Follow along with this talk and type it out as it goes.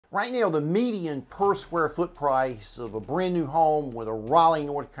Right now, the median per square foot price of a brand new home with a Raleigh,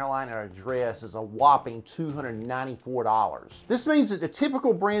 North Carolina address is a whopping $294. This means that the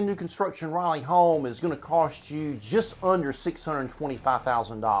typical brand new construction Raleigh home is going to cost you just under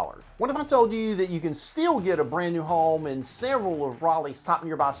 $625,000. What if I told you that you can still get a brand new home in several of Raleigh's top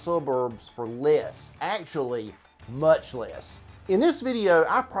nearby suburbs for less? Actually, much less. In this video,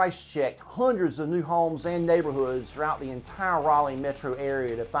 I price checked hundreds of new homes and neighborhoods throughout the entire Raleigh metro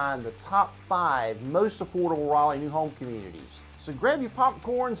area to find the top 5 most affordable Raleigh new home communities. So grab your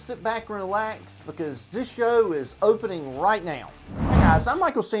popcorn, sit back and relax because this show is opening right now. Hey guys, I'm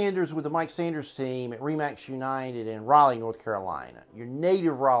Michael Sanders with the Mike Sanders team at RE/MAX United in Raleigh, North Carolina, your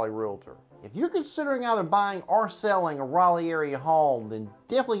native Raleigh realtor. If you're considering either buying or selling a Raleigh area home, then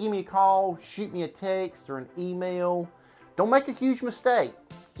definitely give me a call, shoot me a text or an email. Don't make a huge mistake.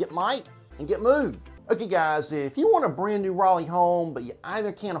 Get Mike and get moved. Okay guys, if you want a brand new Raleigh home, but you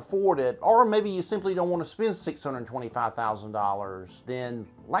either can't afford it, or maybe you simply don't want to spend $625,000, then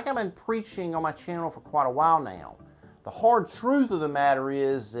like I've been preaching on my channel for quite a while now, the hard truth of the matter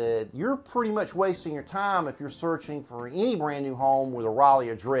is that you're pretty much wasting your time if you're searching for any brand new home with a Raleigh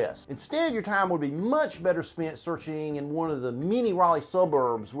address. Instead, your time would be much better spent searching in one of the many Raleigh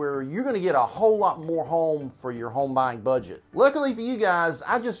suburbs where you're going to get a whole lot more home for your home buying budget. Luckily for you guys,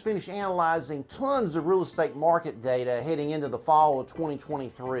 I just finished analyzing tons of real estate market data heading into the fall of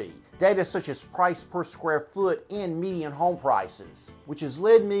 2023. Data such as price per square foot and median home prices, which has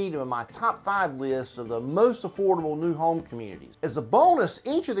led me to my top 5 list of the most affordable new home communities. As a bonus,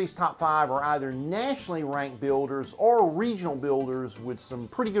 each of these top 5 are either nationally ranked builders or regional builders with some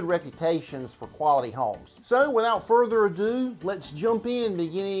pretty good reputations for quality homes. So without further ado, let's jump in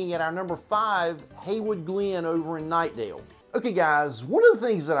beginning at our number 5, Haywood Glen over in Knightdale. Okay guys, one of the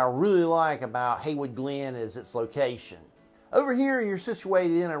things that I really like about Haywood Glen is its location. Over here, you're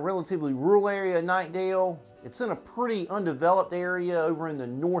situated in a relatively rural area of Knightdale. It's in a pretty undeveloped area over in the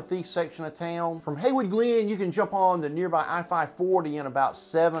northeast section of town. From Haywood Glen, you can jump on the nearby I-540 in about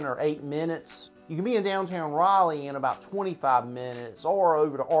 7 or 8 minutes. You can be in downtown Raleigh in about 25 minutes or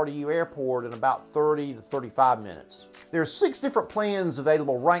over to RDU Airport in about 30 to 35 minutes. There are 6 different plans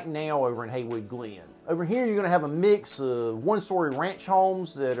available right now over in Haywood Glen. Over here, you're going to have a mix of 1-story ranch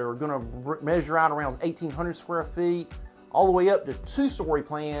homes that are going to measure out around 1,800 square feet, all the way up to 2-story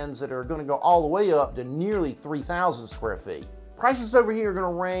plans that are going to go all the way up to nearly 3,000 square feet. Prices over here are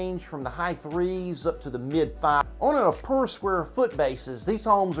going to range from the high 3s up to the mid 5s. On a per square foot basis, these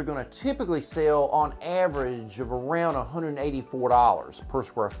homes are going to typically sell on average of around $184 per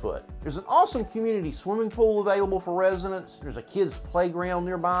square foot. There's an awesome community swimming pool available for residents. There's a kids playground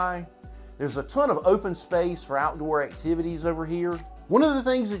nearby. There's a ton of open space for outdoor activities over here. One of the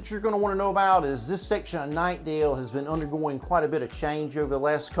things that you're going to want to know about is this section of Knightdale has been undergoing quite a bit of change over the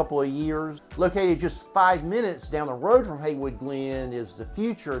last couple of years. Located just 5 minutes down the road from Haywood Glen is the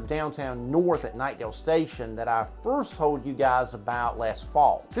future downtown north at Knightdale Station that I first told you guys about last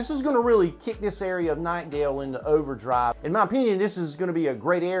fall. This is going to really kick this area of Knightdale into overdrive. In my opinion, this is going to be a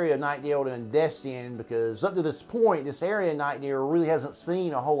great area of Knightdale to invest in because up to this point, this area of Knightdale really hasn't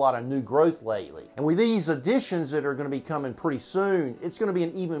seen a whole lot of new growth lately. And with these additions that are going to be coming pretty soon, it's going to be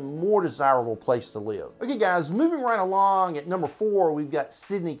an even more desirable place to live. Okay guys, moving right along at number 4, we've got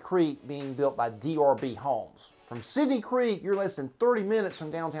Sydney Creek being built by DRB Homes. From Sydney Creek, you're less than 30 minutes from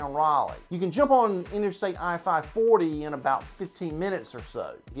downtown Raleigh. You can jump on Interstate I-540 in about 15 minutes or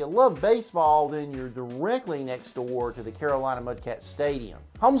so. If you love baseball, then you're directly next door to the Carolina Mudcat Stadium.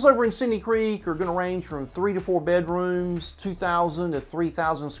 Homes over in Sydney Creek are going to range from 3 to 4 bedrooms, 2,000 to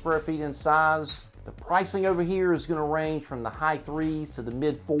 3,000 square feet in size. The pricing over here is going to range from the high 3s to the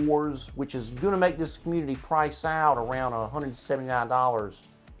mid 4s, which is going to make this community price out around $179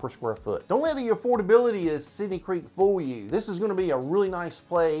 per square foot. Don't let the affordability of Sydney Creek fool you. This is going to be a really nice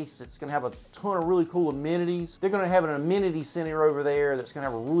place. It's going to have a ton of really cool amenities. They're going to have an amenity center over there that's going to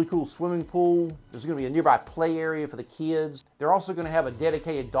have a really cool swimming pool. There's going to be a nearby play area for the kids. They're also going to have a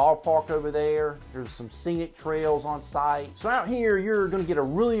dedicated dog park over there. There's some scenic trails on site. So out here, you're going to get a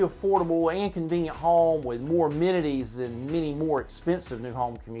really affordable and convenient home with more amenities than many more expensive new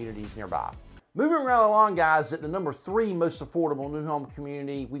home communities nearby. Moving right along, guys, at the number 3 most affordable new home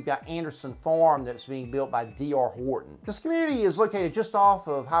community, we've got Anderson Farm that's being built by DR Horton. This community is located just off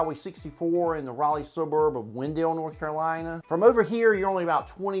of Highway 64 in the Raleigh suburb of Wendell, North Carolina. From over here, you're only about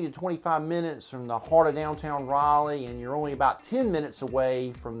 20 to 25 minutes from the heart of downtown Raleigh, and you're only about 10 minutes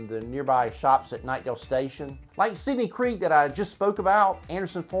away from the nearby shops at Knightdale Station. Like Sydney Creek that I just spoke about,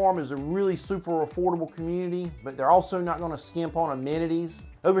 Anderson Farm is a really super affordable community, but they're also not going to skimp on amenities.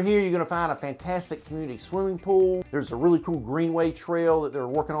 Over here, you're gonna find a fantastic community swimming pool. There's a really cool greenway trail that they're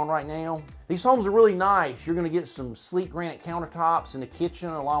working on right now. These homes are really nice. You're gonna get some sleek granite countertops in the kitchen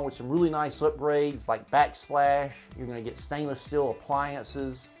along with some really nice upgrades like backsplash. You're gonna get stainless steel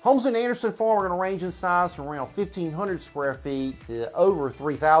appliances. Homes in Anderson Farm are gonna range in size from around 1,500 square feet to over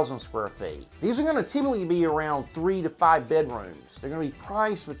 3,000 square feet. These are gonna typically be around 3 to 5 bedrooms. They're gonna be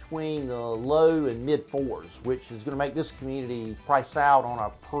priced between the low and mid fours, which is gonna make this community price out on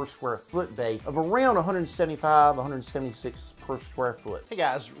a per square foot base of around 175, 176 per square foot. Hey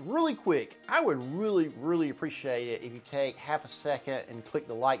guys, really quick, I would really appreciate it if you take half a second and click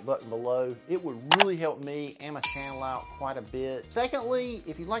the like button below. It would really help me and my channel out quite a bit. Secondly,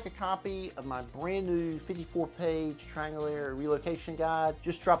 if you'd like a copy of my brand new 54-page triangular relocation guide,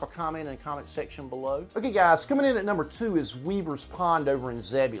 just drop a comment in the comment section below. Okay guys, coming in at number 2 is Weaver's Pond over in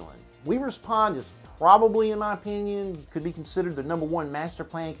Zebulon. Weaver's Pond is probably, in my opinion, could be considered the #1 master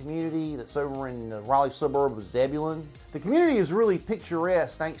plan community that's over in the Raleigh suburb of Zebulon. The community is really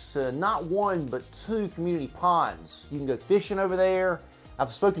picturesque thanks to not 1 but 2 community ponds. You can go fishing over there.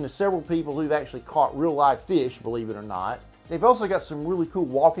 I've spoken to several people who've actually caught real live fish, believe it or not. They've also got some really cool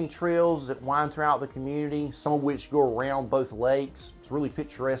walking trails that wind throughout the community, some of which go around both lakes. It's really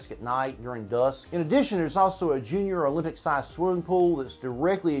picturesque at night during dusk. In addition, there's also a junior Olympic-sized swimming pool that's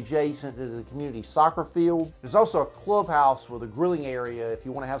directly adjacent to the community soccer field. There's also a clubhouse with a grilling area if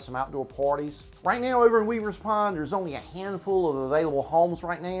you want to have some outdoor parties. Right now over in Weaver's Pond, there's only a handful of available homes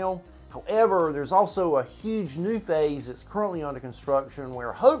right now. However, there's also a huge new phase that's currently under construction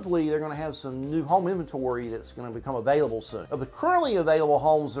where hopefully they're going to have some new home inventory that's going to become available soon. Of the currently available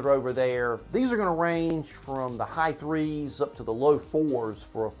homes that are over there, these are going to range from the high 3s up to the low 4s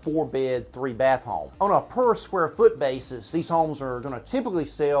for a 4-bed, 3-bath home. On a per square foot basis, these homes are going to typically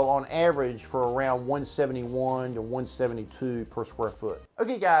sell on average for around $171 to $172 per square foot.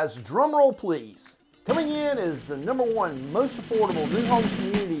 Okay guys, drum roll please. Coming in as the #1 most affordable new home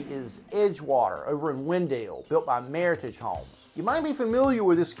community is Edgewater over in Wendell, built by Meritage Homes. You might be familiar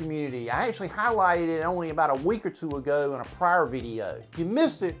with this community. I actually highlighted it only about a week or 2 ago in a prior video. If you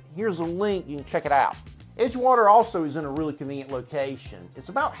missed it, here's a link, you can check it out. Edgewater also is in a really convenient location. It's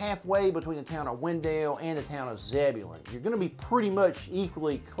about halfway between the town of Wendell and the town of Zebulon. You're going to be pretty much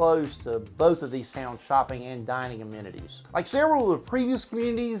equally close to both of these towns' shopping and dining amenities. Like several of the previous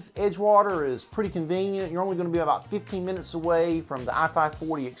communities, Edgewater is pretty convenient. You're only going to be about 15 minutes away from the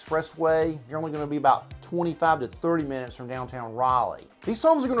I-540 expressway. You're only going to be about 25 to 30 minutes from downtown Raleigh. These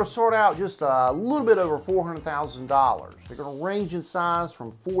homes are going to start out just a little bit over $400,000. They're going to range in size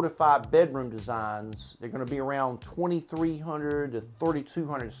from 4 to 5 bedroom designs. They're going to be around 2,300 to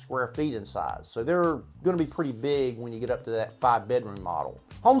 3,200 square feet in size. So they're going to be pretty big when you get up to that 5-bedroom model.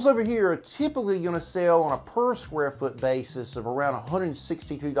 Homes over here are typically going to sell on a per square foot basis of around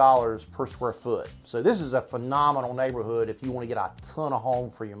 $162 per square foot. So this is a phenomenal neighborhood if you want to get a ton of home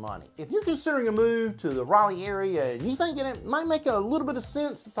for your money. If you're considering a move to the Raleigh area and you think that it might make a little bit of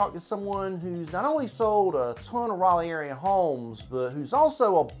sense to talk to someone who's not only sold a ton of Raleigh area homes, but who's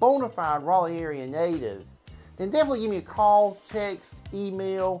also a bona fide Raleigh area native, then definitely give me a call, text,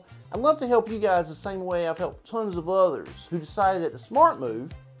 email. I'd love to help you guys the same way I've helped tons of others who decided that the smart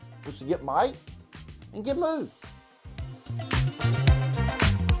move was to get Mike and get moved.